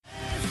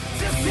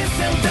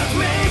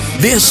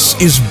This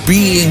is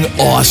Being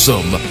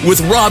Awesome with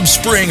Rob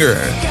Springer.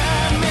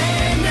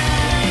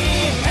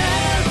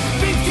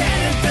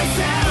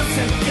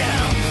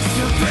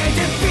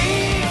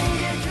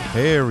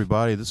 Hey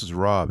everybody, this is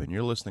Rob, and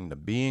you're listening to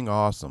Being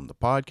Awesome, the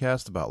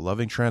podcast about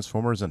loving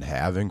Transformers and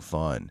having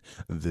fun.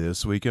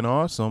 This week in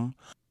Awesome,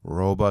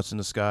 Robots in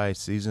the Sky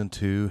Season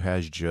 2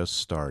 has just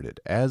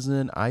started. As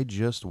in, I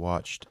just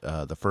watched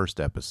the first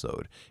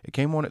episode. It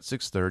came on at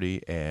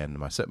 6:30,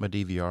 and I set my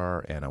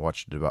DVR, and I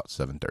watched it about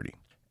 7:30.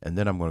 And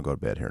then I'm going to go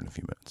to bed here in a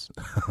few minutes.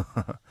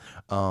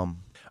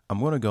 I'm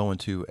going to go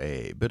into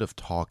a bit of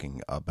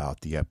talking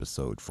about the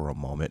episode for a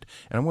moment,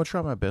 and I'm going to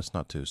try my best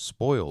not to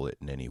spoil it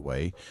in any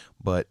way,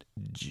 but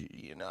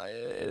you know,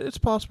 it's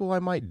possible I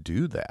might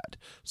do that.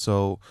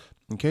 So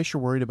in case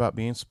you're worried about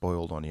being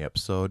spoiled on the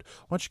episode,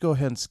 why don't you go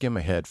ahead and skim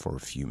ahead for a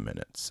few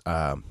minutes.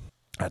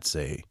 I'd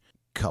say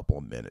couple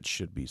of minutes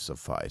should be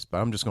suffice, but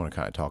I'm just going to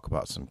kind of talk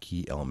about some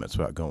key elements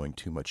without going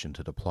too much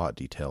into the plot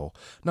detail.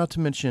 Not to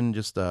mention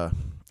just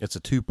it's a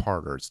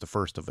two-parter. It's the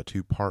first of a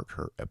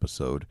two-parter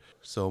episode,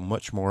 so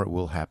much more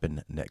will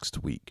happen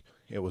next week.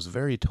 It was a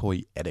very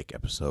toyetic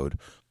episode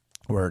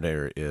where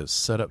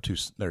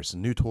there's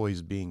new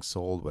toys being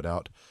sold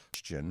without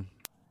question,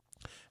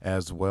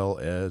 as well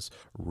as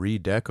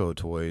redeco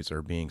toys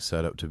are being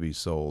set up to be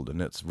sold,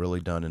 and it's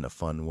really done in a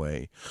fun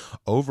way.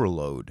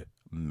 Overload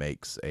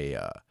makes a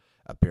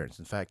appearance.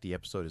 In fact, the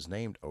episode is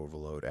named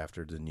Overload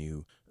after the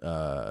new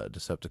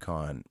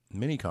Decepticon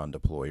Minicon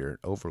deployer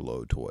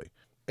Overload toy.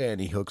 And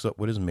he hooks up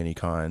with his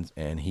Minicons,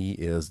 and he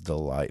is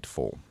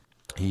delightful.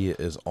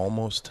 He's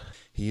almost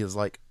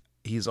like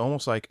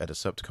a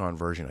Decepticon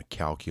version of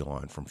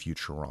Calculon from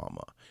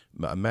Futurama.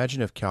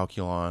 Imagine if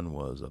Calculon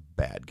was a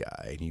bad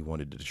guy and he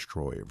wanted to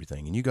destroy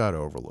everything, and you got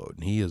Overload,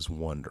 and he is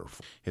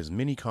wonderful. His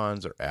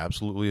Minicons are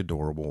absolutely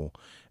adorable.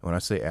 And when I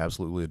say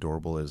absolutely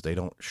adorable, is they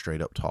don't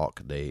straight up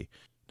talk. They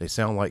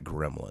sound like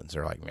gremlins.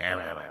 They're like, meh,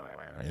 meh, meh, meh,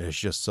 meh. And it's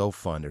just so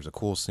fun. There's a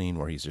cool scene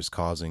where he's just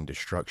causing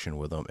destruction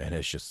with them, and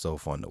it's just so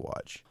fun to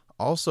watch.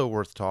 Also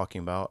worth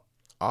talking about,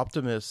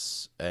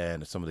 Optimus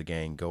and some of the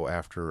gang go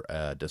after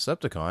a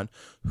Decepticon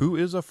who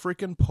is a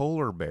freaking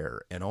polar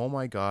bear. And oh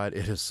my god,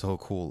 it is so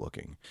cool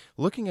looking.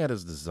 Looking at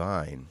his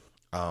design,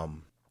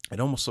 it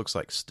almost looks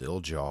like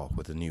Steeljaw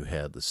with a new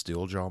head, the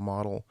Steeljaw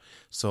model.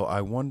 So I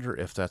wonder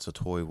if that's a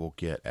toy we'll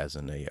get as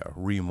in a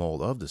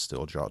remold of the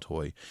Steeljaw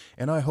toy.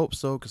 And I hope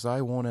so, because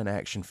I want an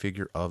action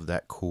figure of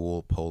that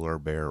cool polar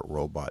bear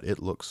robot. It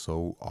looks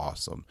so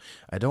awesome.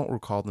 I don't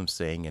recall them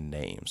saying a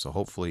name, so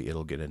hopefully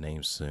it'll get a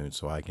name soon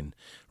so I can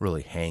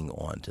really hang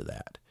on to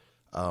that.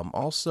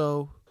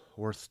 Also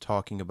worth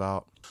talking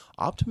about,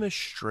 Optimus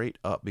straight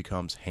up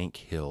becomes Hank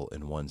Hill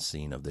in one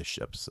scene of this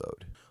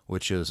episode,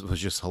 which was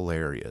just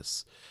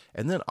hilarious.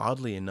 And then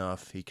oddly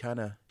enough, he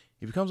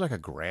becomes like a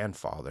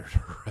grandfather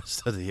the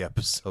rest of the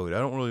episode. I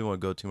don't really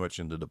want to go too much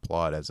into the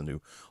plot as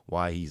into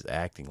why he's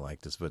acting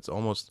like this, but it's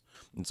almost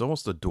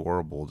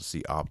adorable to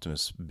see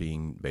Optimus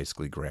being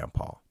basically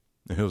grandpa.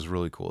 It was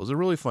really cool. It was a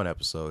really fun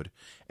episode,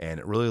 and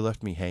it really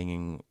left me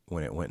hanging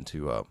when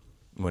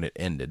it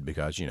ended,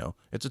 because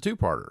it's a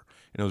two-parter,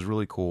 and it was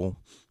really cool.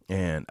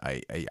 And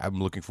I'm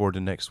looking forward to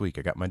next week.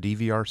 I got my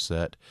DVR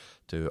set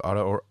to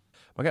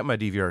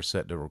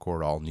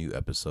record all new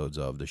episodes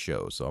of the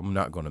show, so I'm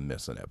not going to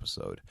miss an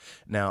episode.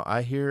 Now,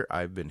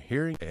 I've been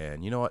hearing,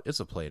 and you know what? It's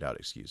a played out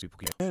excuse. People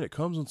keep, man, it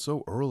comes on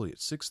so early at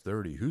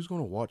 6:30. Who's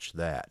going to watch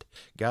that?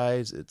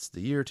 Guys, it's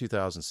the year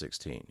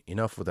 2016.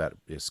 Enough with that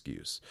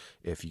excuse.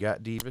 If you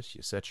got Divas,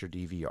 you set your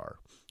DVR.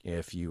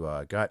 If you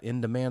got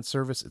in-demand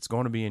service, it's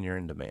going to be in your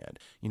in-demand.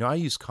 I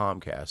use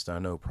Comcast. I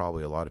know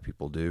probably a lot of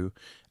people do.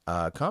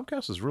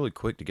 Comcast was really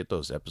quick to get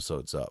those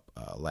episodes up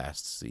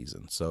last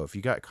season. So if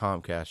you got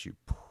Comcast, you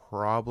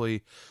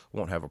probably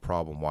won't have a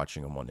problem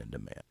watching them on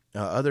in-demand.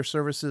 Other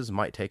services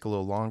might take a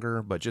little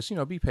longer, but just,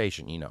 be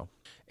patient,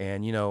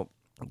 And,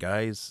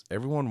 guys,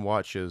 everyone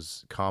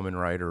watches Kamen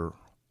Rider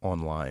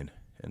online,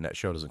 and that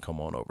show doesn't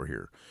come on over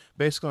here.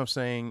 Basically, I'm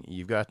saying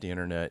you've got the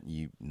internet,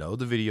 the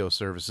video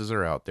services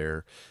are out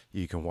there.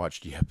 You can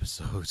watch the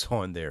episodes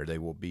on there. They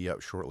will be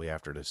up shortly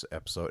after this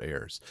episode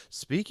airs.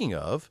 Speaking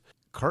of,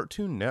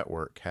 Cartoon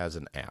Network has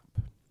an app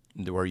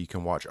where you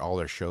can watch all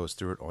their shows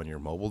through it on your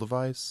mobile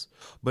device.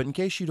 But in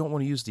case you don't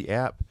want to use the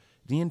app,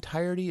 the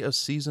entirety of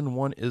season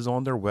 1 is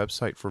on their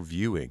website for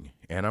viewing,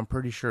 and I'm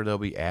pretty sure they'll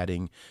be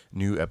adding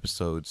new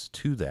episodes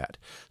to that.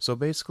 So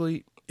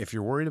basically, if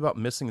you're worried about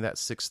missing that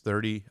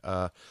 6:30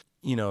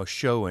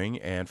 showing,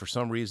 and for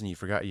some reason you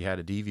forgot you had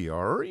a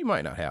DVR, or you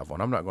might not have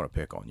one, I'm not going to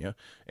pick on you,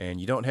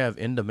 and you don't have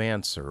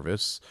in-demand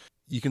service,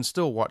 you can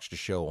still watch the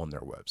show on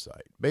their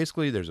website.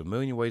 Basically, there's a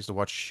million ways to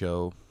watch a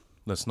show.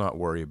 Let's not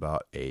worry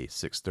about a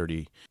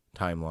 6:30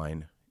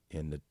 timeline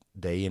in the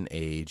day and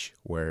age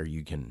where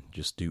you can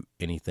just do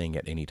anything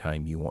at any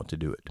time you want to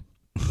do it.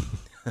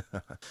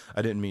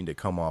 I didn't mean to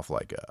come off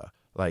like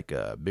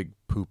a big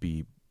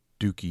poopy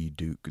Dookie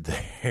Duke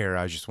there.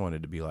 I just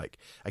wanted to be like,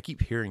 I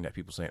keep hearing that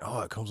people saying,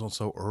 oh, it comes on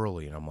so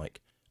early. And I'm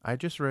like, I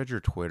just read your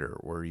Twitter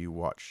where you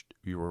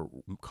were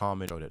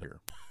commenting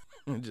here.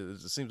 It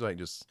seems like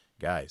just,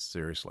 guys,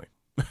 seriously.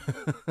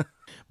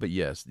 But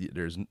yes,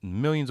 there's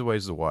millions of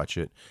ways to watch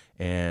it,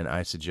 and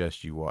I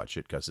suggest you watch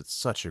it because it's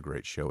such a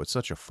great show. It's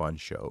such a fun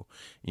show.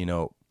 You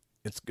know,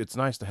 it's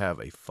nice to have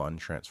a fun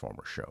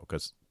Transformer show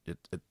because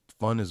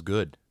fun is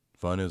good.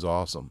 Fun is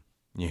awesome.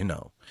 You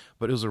know,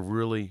 but it was a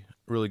really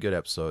good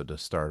episode to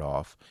start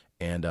off,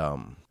 and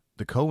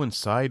to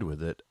coincide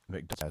with it,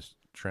 McDonald's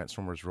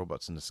Transformers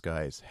Robots in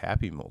Disguise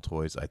Happy Meal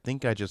toys. I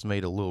think I just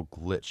made a little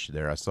glitch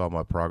there. I saw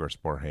my progress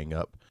bar hang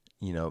up.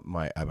 You know,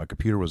 my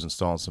computer was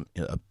installing some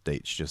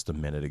updates just a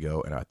minute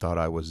ago, and I thought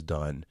I was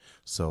done.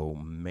 So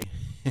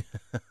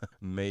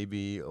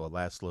maybe a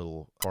last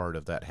little part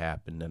of that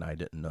happened, and I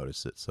didn't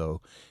notice it.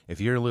 So if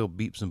you hear little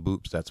beeps and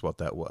boops, that's what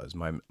that was.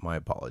 My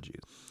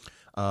apologies.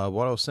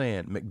 What I was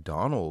saying,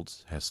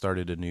 McDonald's has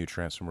started a new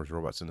Transformers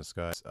Robots in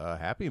Disguise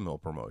Happy Meal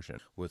promotion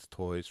with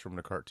toys from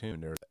the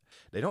cartoon.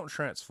 They don't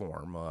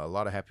transform. A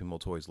lot of Happy Meal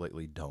toys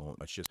lately don't.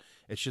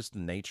 It's just the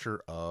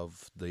nature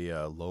of the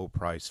low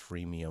price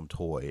freemium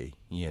toy.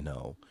 You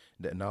know,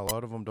 now a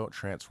lot of them don't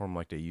transform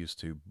like they used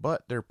to,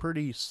 but they're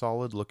pretty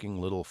solid looking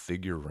little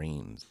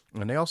figurines.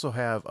 And they also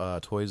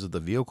have toys of the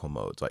vehicle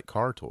modes, like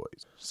car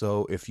toys.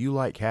 So if you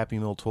like Happy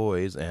Meal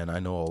toys, and I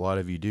know a lot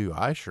of you do,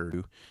 I sure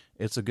do.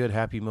 It's a good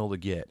Happy Meal to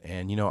get.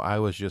 And, you know, I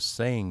was just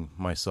saying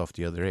myself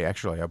the other day,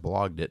 actually, I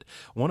blogged it.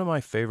 One of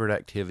my favorite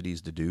activities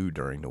to do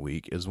during the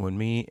week is when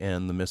me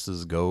and the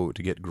missus go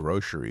to get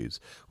groceries.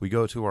 We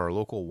go to our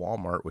local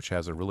Walmart, which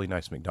has a really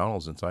nice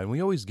McDonald's inside, and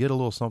we always get a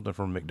little something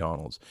from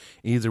McDonald's.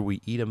 Either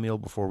we eat a meal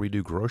before we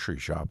do grocery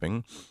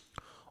shopping,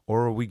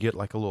 or we get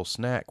like a little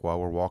snack while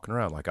we're walking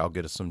around. Like I'll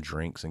get us some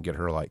drinks and get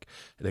her like,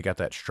 they got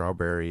that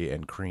strawberry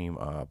and cream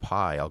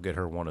pie. I'll get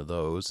her one of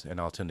those,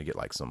 and I'll tend to get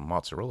like some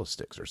mozzarella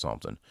sticks or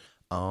something.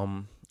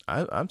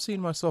 I'm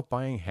seeing myself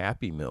buying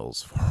Happy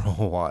Meals for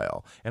a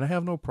while, and I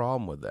have no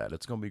problem with that.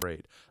 It's going to be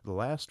great. The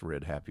last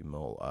Red Happy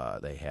Meal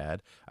they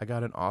had, I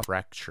got an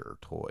Fracture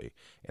toy,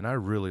 and I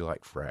really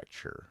like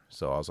Fracture.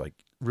 So I was like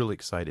really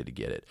excited to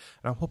get it.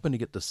 And I'm hoping to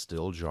get the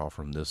Still Jaw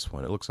from this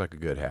one. It looks like a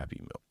good Happy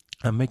Meal.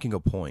 I'm making a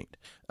point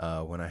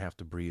when I have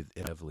to breathe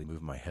heavily,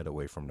 move my head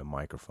away from the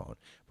microphone.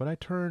 But I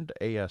turned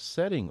a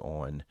setting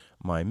on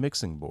my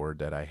mixing board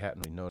that I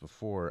hadn't noticed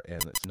before,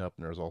 and it's up,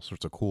 and there's all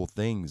sorts of cool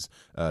things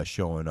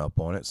showing up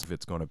on it, so if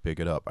it's going to pick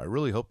it up. I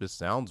really hope this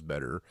sounds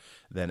better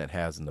than it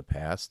has in the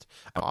past.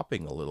 I'm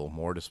popping a little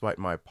more despite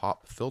my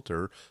pop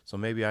filter, so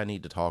maybe I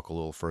need to talk a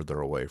little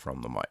further away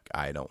from the mic.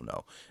 I don't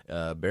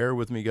know. Bear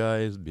with me,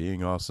 guys.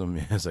 Being awesome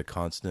is a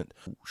constant.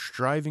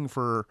 Striving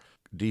for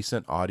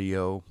decent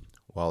audio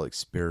while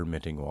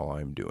experimenting while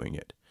I'm doing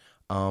it.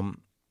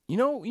 You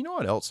know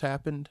what else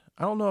happened?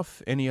 I don't know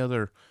if any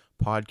other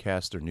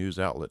podcast or news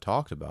outlet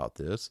talked about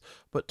this,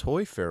 but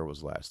Toy Fair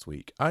was last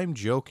week. I'm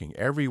joking.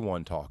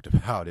 Everyone talked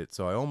about it,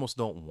 so I almost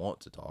don't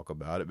want to talk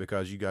about it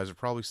because you guys are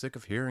probably sick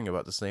of hearing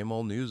about the same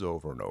old news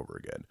over and over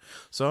again.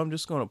 So I'm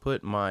just going to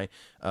put my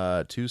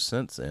 2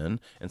 cents in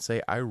and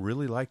say I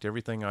really liked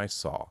everything I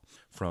saw.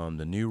 From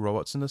the new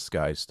Robots in the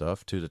Sky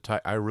stuff to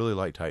I really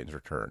like Titan's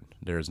Return.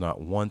 There's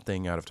not one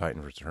thing out of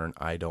Titan's Return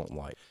I don't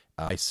like.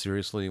 I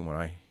seriously, when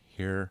I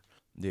hear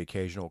the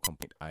occasional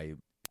complaint,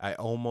 I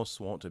almost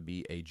want to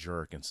be a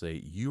jerk and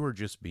say, you are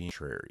just being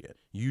contrarian.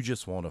 You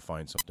just want to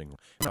find something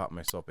about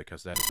myself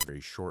because that is a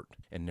very short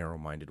and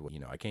narrow-minded way. You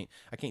know, I can't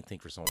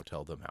think for someone to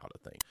tell them how to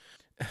think.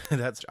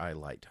 That's I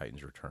like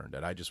Titan's Return.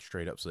 That I just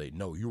straight up say,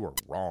 no, you are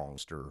wrong,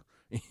 sir.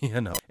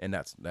 You know, and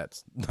that's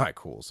not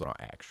cool, so I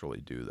don't actually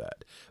do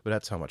that. But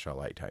that's how much I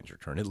like Titan's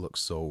Return. It looks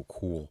so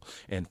cool.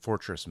 And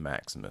Fortress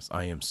Maximus,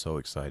 I am so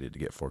excited to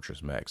get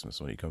Fortress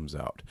Maximus when he comes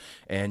out.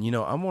 And you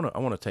know, I want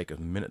to take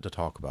a minute to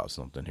talk about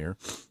something here.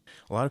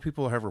 A lot of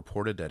people have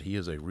reported that he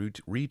is a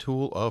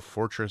retool of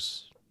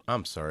Fortress.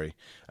 I'm sorry,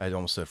 I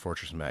almost said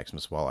Fortress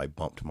Maximus while I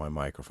bumped my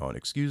microphone.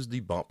 Excuse the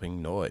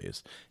bumping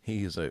noise.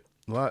 He is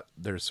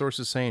there's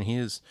sources saying he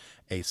is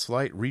a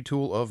slight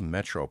retool of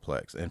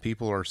Metroplex, and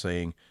people are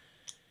saying,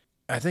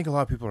 I think a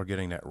lot of people are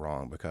getting that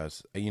wrong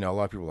because, you know, a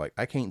lot of people are like,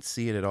 I can't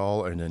see it at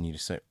all. And then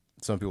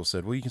some people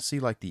said, well, you can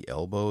see like the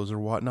elbows or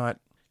whatnot.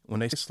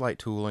 When they say slight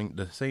tooling,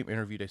 the same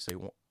interview, they say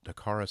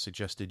Takara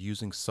suggested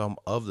using some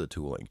of the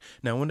tooling.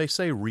 Now, when they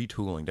say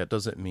retooling, that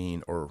doesn't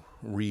mean, or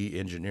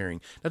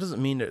re-engineering, that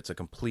doesn't mean that it's a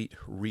complete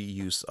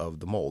reuse of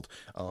the mold.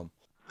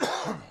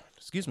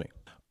 Excuse me.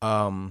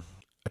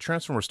 A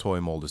Transformers toy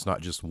mold is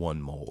not just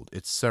one mold.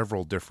 It's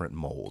several different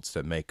molds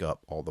that make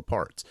up all the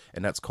parts.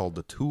 And that's called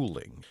the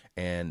tooling.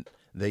 And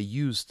they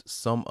used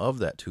some of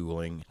that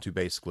tooling to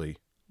basically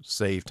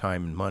save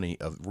time and money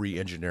of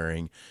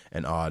re-engineering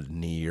an odd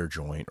knee or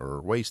joint or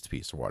waist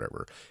piece or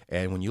whatever.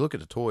 And when you look at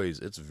the toys,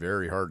 it's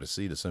very hard to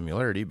see the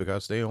similarity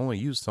because they only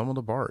use some of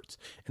the parts.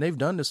 And they've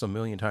done this a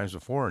million times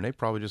before, and they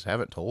probably just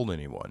haven't told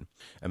anyone.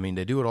 I mean,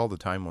 they do it all the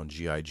time on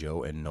G.I.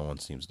 Joe, and no one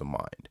seems to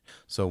mind.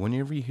 So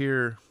whenever you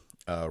hear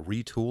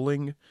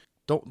retooling,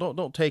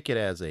 don't take it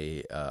as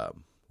a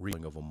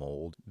retooling of a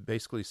mold.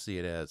 Basically see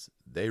it as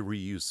they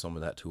reuse some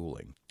of that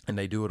tooling, and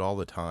they do it all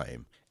the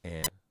time.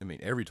 And I mean,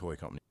 every toy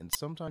company, and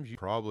sometimes you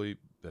probably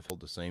have held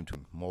the same tool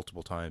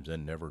multiple times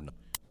and never know.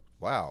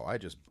 Wow, I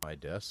just my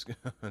desk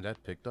and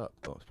that picked up.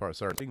 Oh, it's probably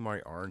starting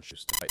my orange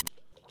juice tonight.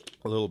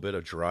 A little bit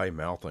of dry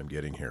mouth I'm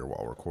getting here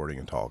while recording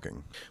and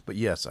talking. But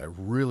yes, I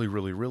really,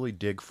 really, really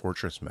dig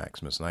Fortress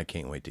Maximus, and I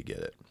can't wait to get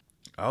it.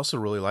 I also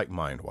really like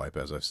Mind Wipe,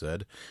 as I've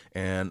said,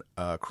 and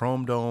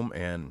Chrome Dome,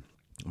 and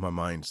my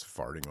mind's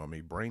farting on me.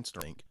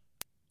 Brainstorm.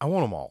 I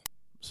want them all.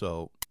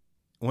 So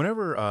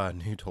whenever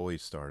new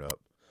toys start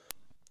up,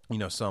 you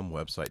know, some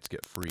websites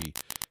get free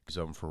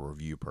some for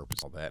review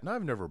purpose, all that, and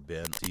I've never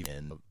been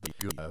in the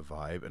good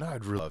vibe, and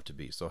I'd really love to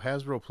be. So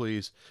Hasbro,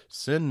 please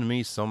send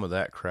me some of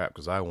that crap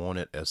because I want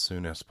it as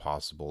soon as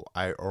possible.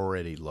 I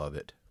already love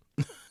it.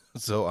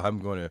 So I'm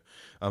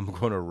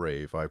gonna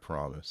rave, I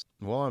promise.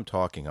 While I'm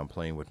talking, I'm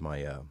playing with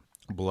my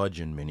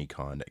Bludgeon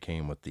Minicon that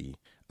came with the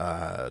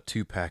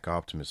 2-pack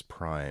Optimus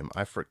Prime.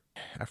 I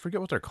forget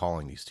what they're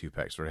calling these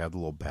 2-packs. Where they have the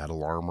little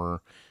battle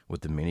armor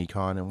with the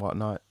Minicon and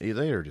whatnot.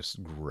 They are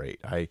just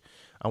great. I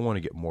want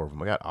to get more of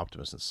them. I got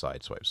Optimus and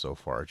Sideswipe so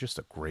far. Just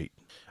a great.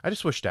 I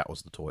just wish that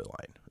was the toy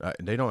line.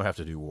 They don't have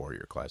to do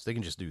Warrior Class. They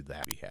can just do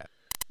that.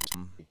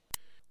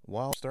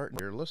 While starting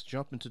here, let's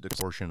jump into the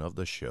portion of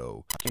the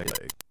show.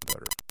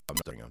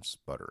 I'm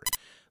sputtering.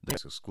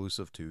 That's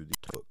exclusive to the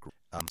book group.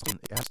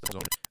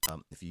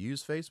 If you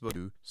use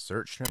Facebook,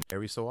 search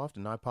every so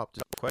often. I popped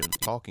up questions,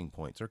 talking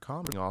points, or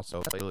commenting.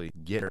 Also, really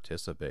get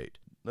participate.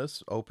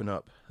 Let's open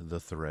up the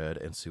thread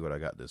and see what I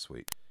got this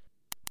week.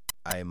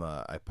 I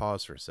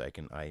paused for a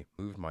second. I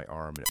moved my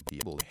arm and be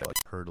able to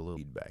heard a little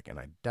feedback, and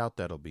I doubt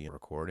that'll be in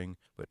recording.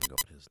 But go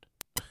his.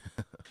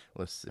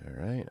 Let's see.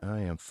 All right, I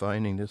am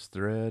finding this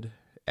thread,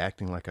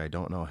 acting like I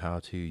don't know how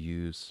to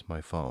use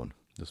my phone,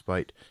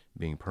 despite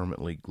being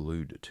permanently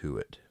glued to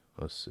it.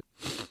 Let's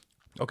see.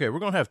 Okay, we're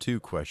going to have 2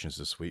 questions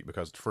this week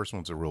because the first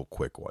one's a real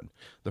quick one.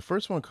 The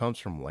first one comes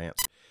from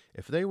Lance.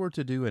 If they were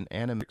to do an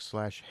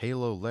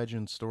anime/Halo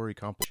Legends story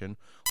compilation,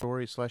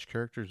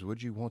 story/characters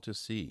would you want to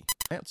see?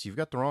 Lance, you've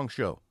got the wrong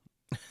show.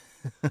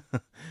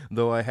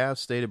 Though I have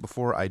stated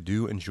before, I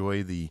do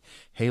enjoy the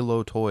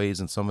Halo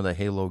toys and some of the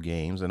Halo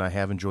games, and I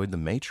have enjoyed the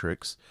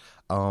Matrix.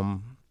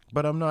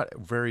 But I'm not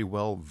very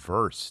well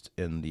versed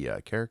in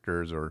the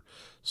characters or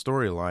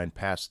storyline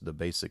past the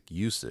basic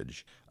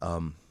usage.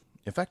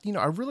 In fact, you know,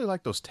 I really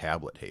like those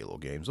tablet Halo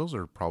games. Those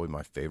are probably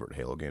my favorite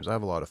Halo games. I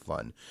have a lot of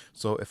fun.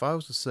 So if I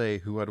was to say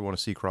who I'd want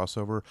to see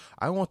crossover,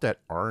 I want that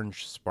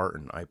orange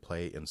Spartan I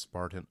play in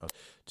Spartan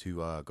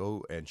to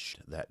go and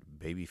that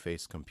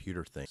babyface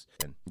computer thing.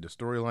 And the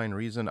storyline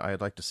reason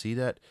I'd like to see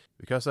that,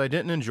 because I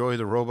didn't enjoy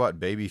the robot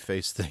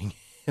babyface thing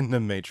in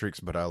the Matrix,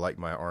 but I like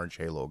my orange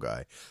Halo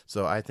guy.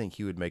 So I think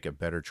he would make a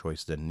better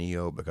choice than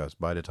Neo, because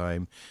by the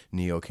time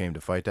Neo came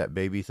to fight that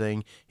baby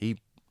thing, he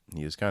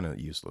is kind of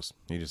useless.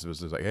 He just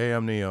was like, hey,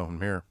 I'm Neo. I'm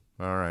here.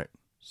 All right.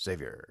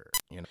 Savior.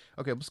 You know.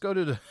 Okay, let's go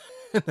to the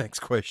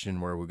next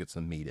question where we'll get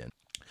some meat in.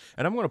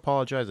 And I'm going to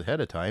apologize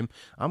ahead of time.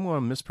 I'm going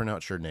to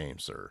mispronounce your name,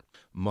 sir.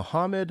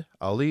 Muhammad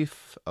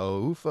Alif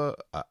Oufa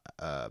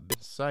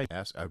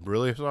ask. I'm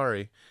really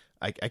sorry.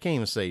 I can't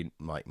even say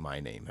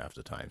my name half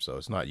the time, so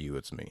it's not you,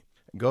 it's me.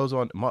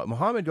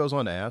 Muhammad goes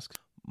on to ask,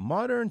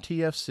 modern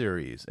TF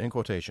series, in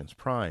quotations,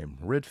 Prime,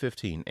 Rid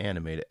 15,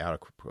 animated, out of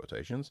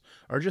quotations,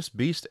 are just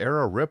Beast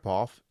era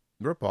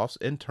ripoffs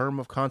in term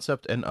of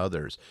concept and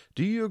others.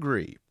 Do you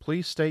agree?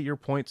 Please state your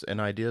points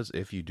and ideas.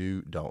 If you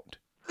do, don't.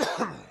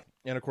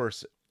 And of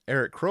course,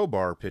 Eric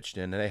Crowbar pitched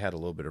in, and they had a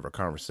little bit of a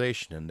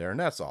conversation in there, and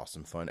that's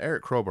awesome fun.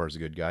 Eric Crowbar's a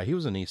good guy. He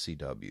was an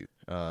ECW.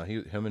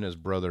 Him and his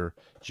brother,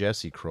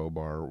 Jesse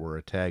Crowbar, were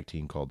a tag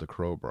team called the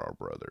Crowbar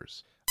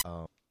Brothers.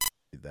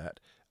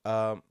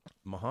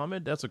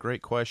 Muhammad, that's a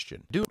great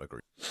question. Do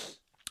agree.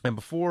 And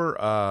before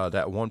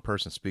that one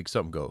person speaks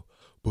up and go,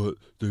 but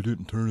they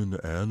didn't turn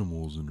into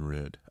animals in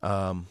Red.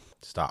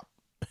 Stop.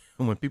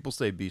 When people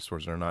say Beast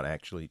Wars, they're not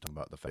actually talking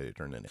about the fact they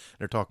turned into.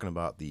 They're talking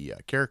about the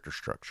character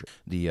structure,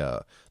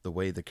 the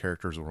way the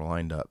characters were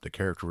lined up, the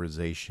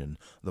characterization,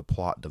 the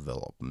plot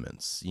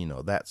developments, you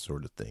know, that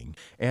sort of thing.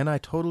 And I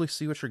totally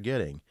see what you're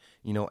getting.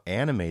 You know,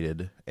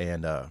 animated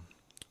and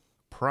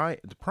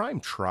Prime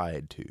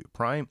tried to.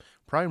 Prime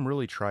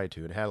really tried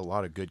to. It had a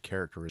lot of good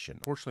characterization.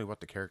 Unfortunately, what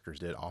the characters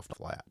did off the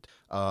flat.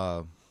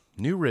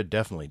 New Rid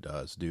definitely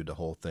does do the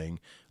whole thing.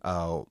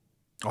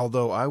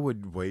 Although I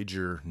would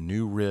wager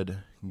New Rid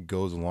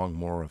goes along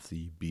more of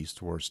the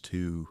Beast Wars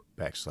 2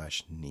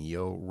 /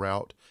 Neo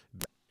route.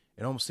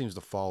 It almost seems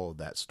to follow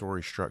that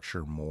story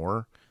structure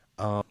more.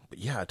 But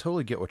yeah, I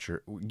totally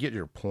get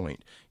your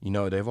point. You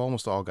know, they've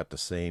almost all got the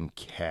same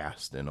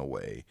cast in a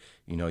way.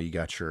 You know, you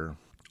got your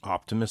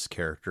Optimus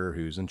character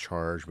who's in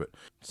charge, but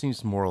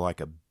seems more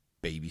like a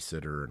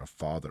babysitter and a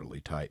fatherly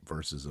type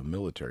versus a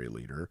military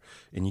leader.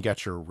 And you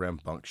got your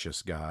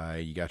rambunctious guy,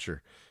 you got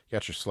your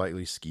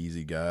slightly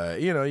skeezy guy.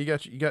 You know, you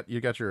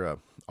got your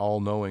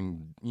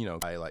all-knowing, you know,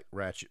 guy like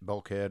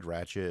Bulkhead,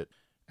 Ratchet.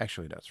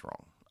 Actually, that's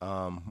wrong.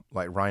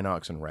 Like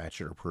Rhinox and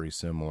Ratchet are pretty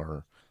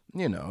similar.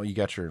 You know, you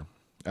got your,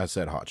 I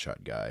said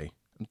hotshot guy.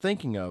 I'm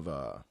thinking of,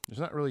 there's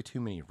not really too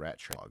many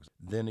Ratchet dogs.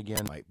 Then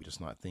again, might be just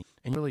not thinking.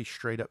 And really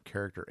straight up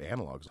character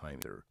analogs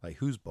behind there. Like,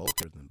 who's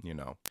bulkier than, you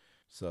know.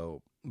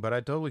 So, but I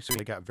totally see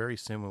they got very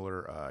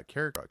similar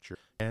character structure.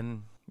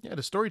 And yeah,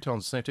 the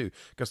storytelling's the same too,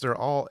 because they're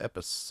all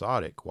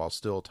episodic while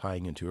still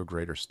tying into a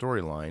greater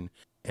storyline.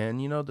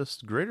 And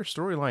this greater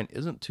storyline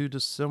isn't too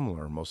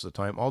dissimilar most of the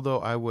time, although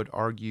I would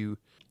argue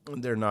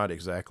they're not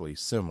exactly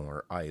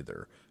similar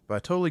either. But I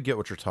totally get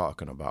what you're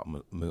talking about,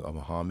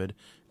 Muhammad.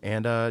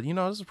 And,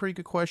 this is a pretty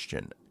good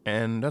question.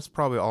 And that's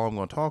probably all I'm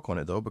going to talk on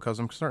it, though, because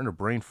I'm starting to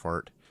brain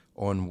fart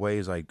on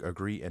ways I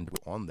agree and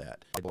on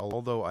that.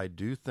 Although I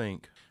do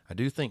think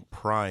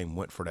Prime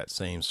went for that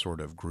same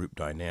sort of group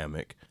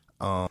dynamic.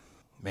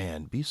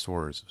 Man, Beast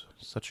Wars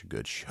is such a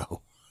good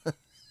show.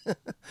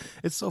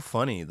 It's so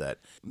funny that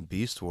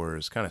Beast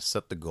Wars kind of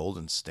set the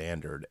golden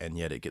standard, and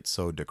yet it gets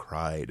so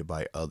decried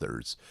by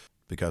others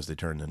because they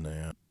turned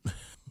into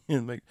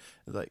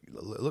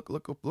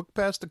look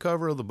past the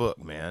cover of the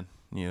book, man.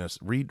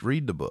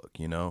 Read the book.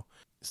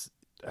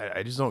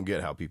 I just don't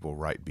get how people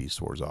write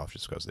Beast Wars off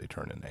just because they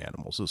turn into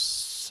animals. It was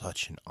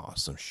such an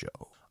awesome show.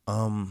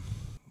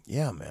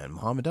 Yeah, man,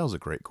 Muhammad, that was a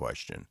great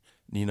question.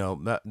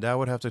 That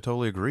would have to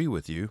totally agree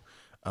with you.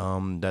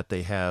 That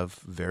they have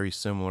very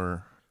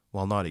similar,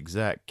 while not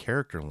exact,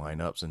 character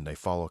lineups, and they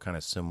follow kind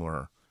of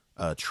similar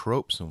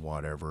tropes and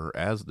whatever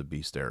as the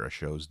Beast era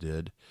shows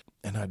did.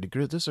 And I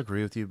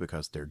disagree with you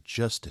because they're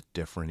just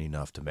different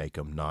enough to make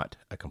them not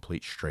a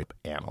complete straight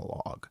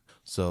analog.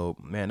 So,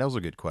 man, that was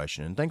a good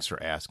question, and thanks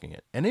for asking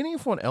it. And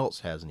anyone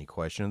else has any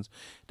questions,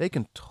 they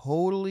can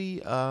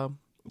totally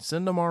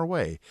send them our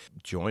way.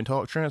 Join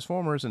Talk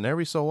Transformers, and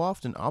every so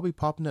often I'll be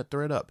popping that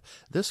thread up.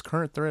 This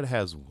current thread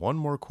has one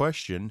more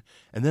question,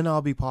 and then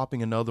I'll be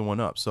popping another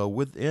one up. So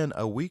within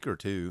a week or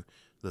two,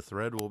 the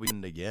thread will be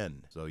in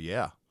again. So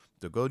yeah,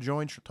 so go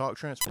join Talk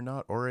Transformers if you're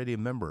not already a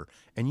member.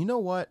 And you know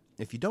what?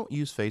 If you don't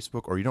use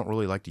Facebook, or you don't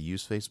really like to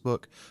use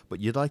Facebook, but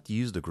you'd like to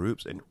use the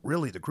groups, and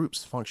really the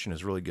groups function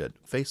is really good.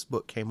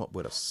 Facebook came up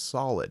with a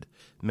solid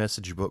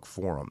message book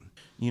forum.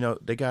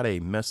 They got a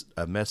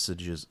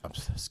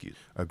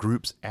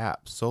groups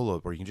app solo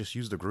where you can just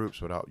use the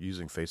groups without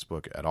using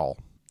Facebook at all.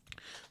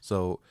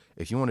 So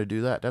if you want to do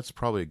that, that's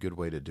probably a good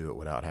way to do it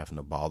without having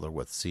to bother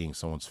with seeing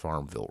someone's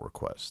Farmville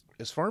request.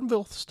 Is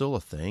Farmville still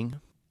a thing?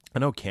 I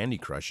know Candy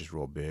Crush is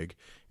real big,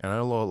 and I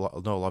know a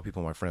lot of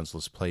people, my friends,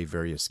 let's play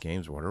various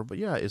games or whatever, but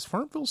yeah, is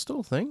Farmville still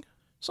a thing?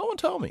 Someone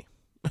tell me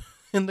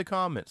in the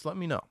comments. Let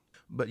me know.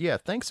 But yeah,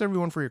 thanks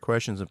everyone for your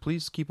questions, and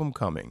please keep them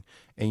coming.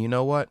 And you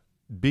know what?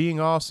 Being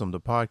Awesome, the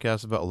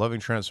podcast about loving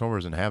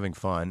Transformers and having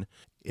fun,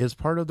 is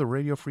part of the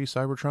Radio Free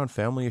Cybertron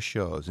family of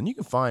shows, and you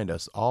can find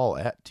us all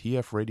at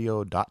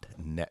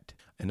tfradio.net.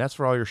 And that's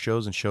for all your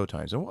shows and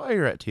showtimes. And while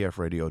you're at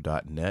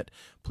tfradio.net,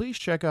 please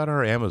check out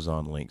our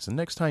Amazon links. And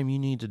next time you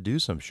need to do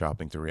some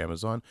shopping through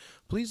Amazon,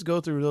 please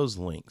go through those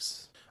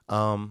links.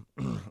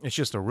 It's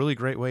just a really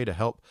great way to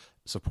help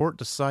support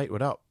the site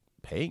without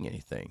paying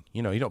anything.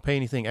 You don't pay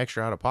anything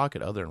extra out of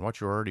pocket other than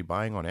what you're already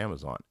buying on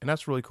Amazon. And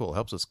that's really cool. It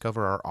helps us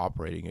cover our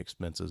operating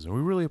expenses. And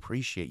we really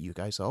appreciate you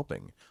guys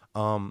helping.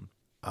 I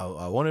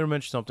wanted to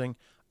mention something.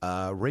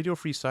 Radio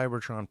Free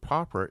Cybertron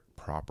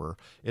proper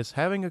is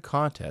having a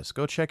contest.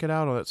 Go check it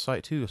out on that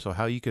site too. So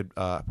how you could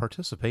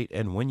participate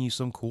and win you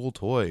some cool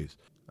toys.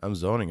 I'm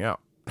zoning out.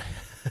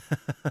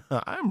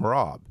 I'm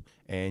Rob,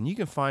 and you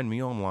can find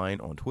me online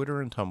on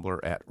Twitter and Tumblr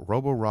at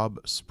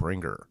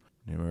RoboRobSpringer.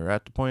 And we're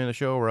at the point of the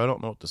show where I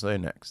don't know what to say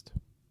next.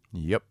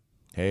 Yep.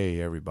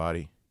 Hey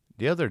everybody.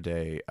 The other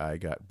day, I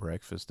got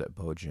breakfast at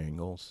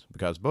Bojangles,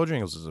 because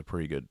Bojangles is a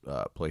pretty good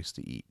place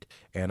to eat.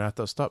 And I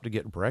stopped to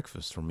get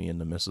breakfast for me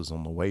and the missus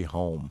on the way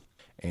home.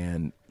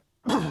 And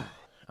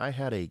I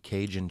had a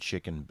Cajun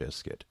chicken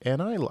biscuit. And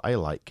I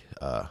like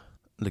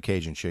the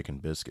Cajun chicken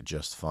biscuit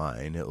just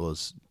fine. It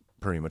was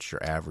pretty much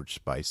your average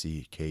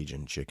spicy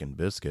Cajun chicken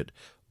biscuit.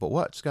 But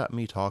what's got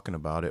me talking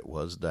about it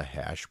was the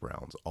hash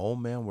browns. Oh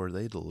man, were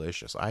they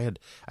delicious. I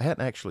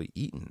hadn't actually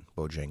eaten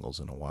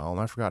Bojangles in a while,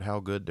 and I forgot how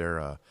good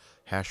their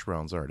hash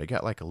browns are. They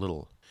got like a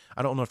little,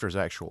 I don't know if there's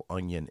actual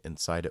onion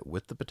inside it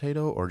with the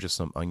potato or just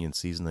some onion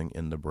seasoning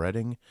in the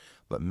breading,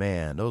 but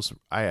man,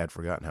 I had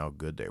forgotten how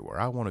good they were.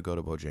 I want to go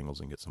to Bojangles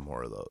and get some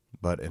more of those.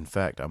 But in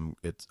fact, I'm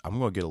going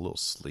to get a little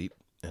sleep,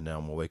 and now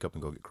I'm going to wake up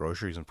and go get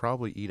groceries and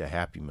probably eat a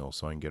Happy Meal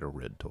so I can get a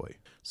red toy.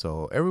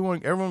 So everyone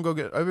go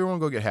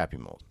get Happy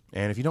Meal.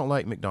 And if you don't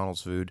like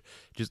McDonald's food,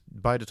 just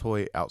buy the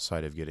toy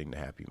outside of getting the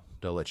Happy Meal.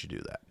 They'll let you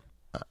do that.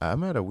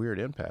 I'm at a weird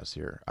impasse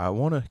here. I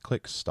want to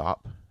click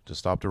stop to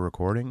stop the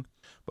recording,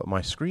 but my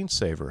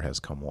screensaver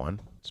has come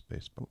on.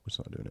 Space, but it's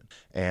not doing it.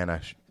 And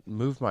I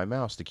moved my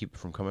mouse to keep it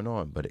from coming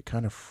on, but it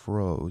kind of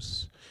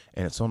froze,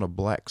 and it's on a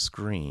black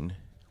screen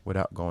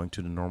without going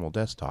to the normal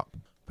desktop.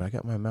 But I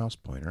got my mouse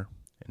pointer,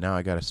 and now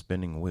I got a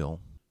spinning wheel.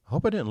 I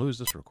hope I didn't lose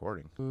this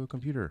recording. Ooh,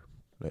 computer,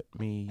 let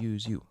me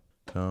use you.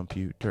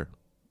 Computer.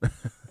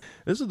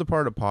 This is the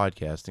part of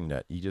podcasting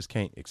that you just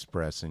can't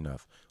express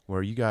enough,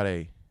 where you got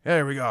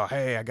there we go.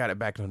 Hey, I got it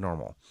back to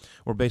normal.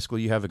 Where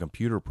basically you have a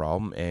computer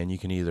problem and you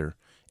can either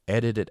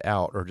edit it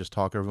out or just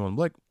talk to everyone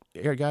like,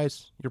 hey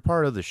guys, you're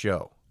part of the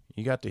show.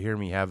 You got to hear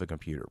me have a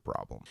computer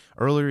problem.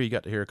 Earlier, you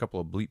got to hear a couple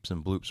of bleeps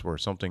and bloops where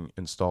something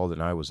installed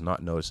and I was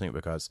not noticing it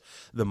because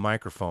the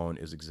microphone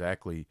is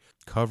exactly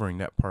covering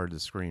that part of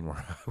the screen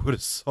where I would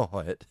have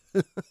saw it.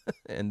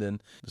 And then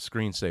the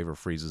screensaver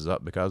freezes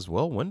up because,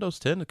 well, Windows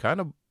 10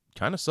 kind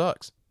of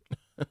sucks.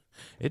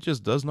 It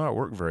just does not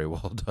work very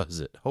well,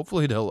 does it?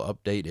 Hopefully they'll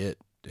update it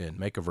and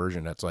make a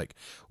version that's like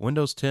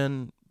Windows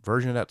 10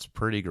 version that's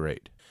pretty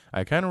great.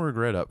 I kind of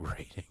regret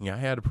upgrading. I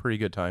had a pretty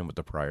good time with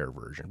the prior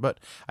version, but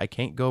I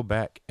can't go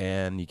back,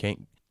 and you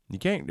can't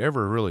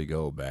ever really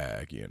go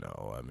back, you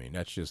know. I mean,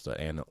 that's just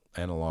an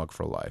analog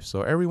for life.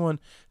 So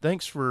everyone,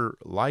 thanks for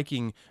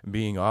liking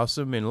Being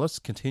Awesome, and let's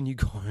continue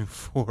going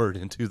forward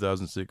in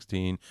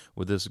 2016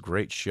 with this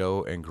great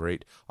show and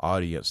great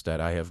audience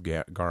that I have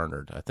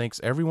garnered.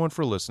 Thanks everyone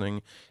for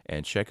listening,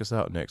 and check us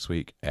out next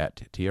week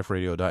at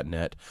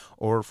tfradio.net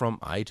or from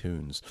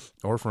iTunes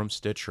or from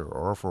Stitcher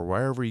or for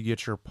wherever you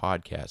get your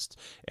podcasts.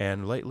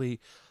 And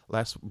lately,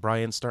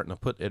 Brian's starting to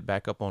put it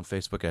back up on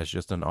Facebook as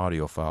just an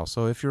audio file.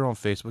 So if you're on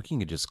Facebook, you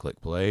can just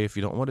click play if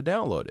you don't want to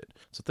download it.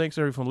 So thanks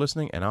everyone for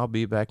listening, and I'll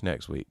be back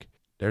next week.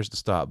 There's the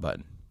stop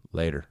button.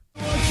 Later.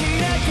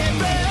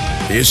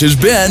 This has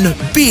been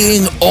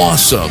Being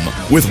Awesome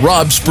with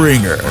Rob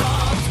Springer.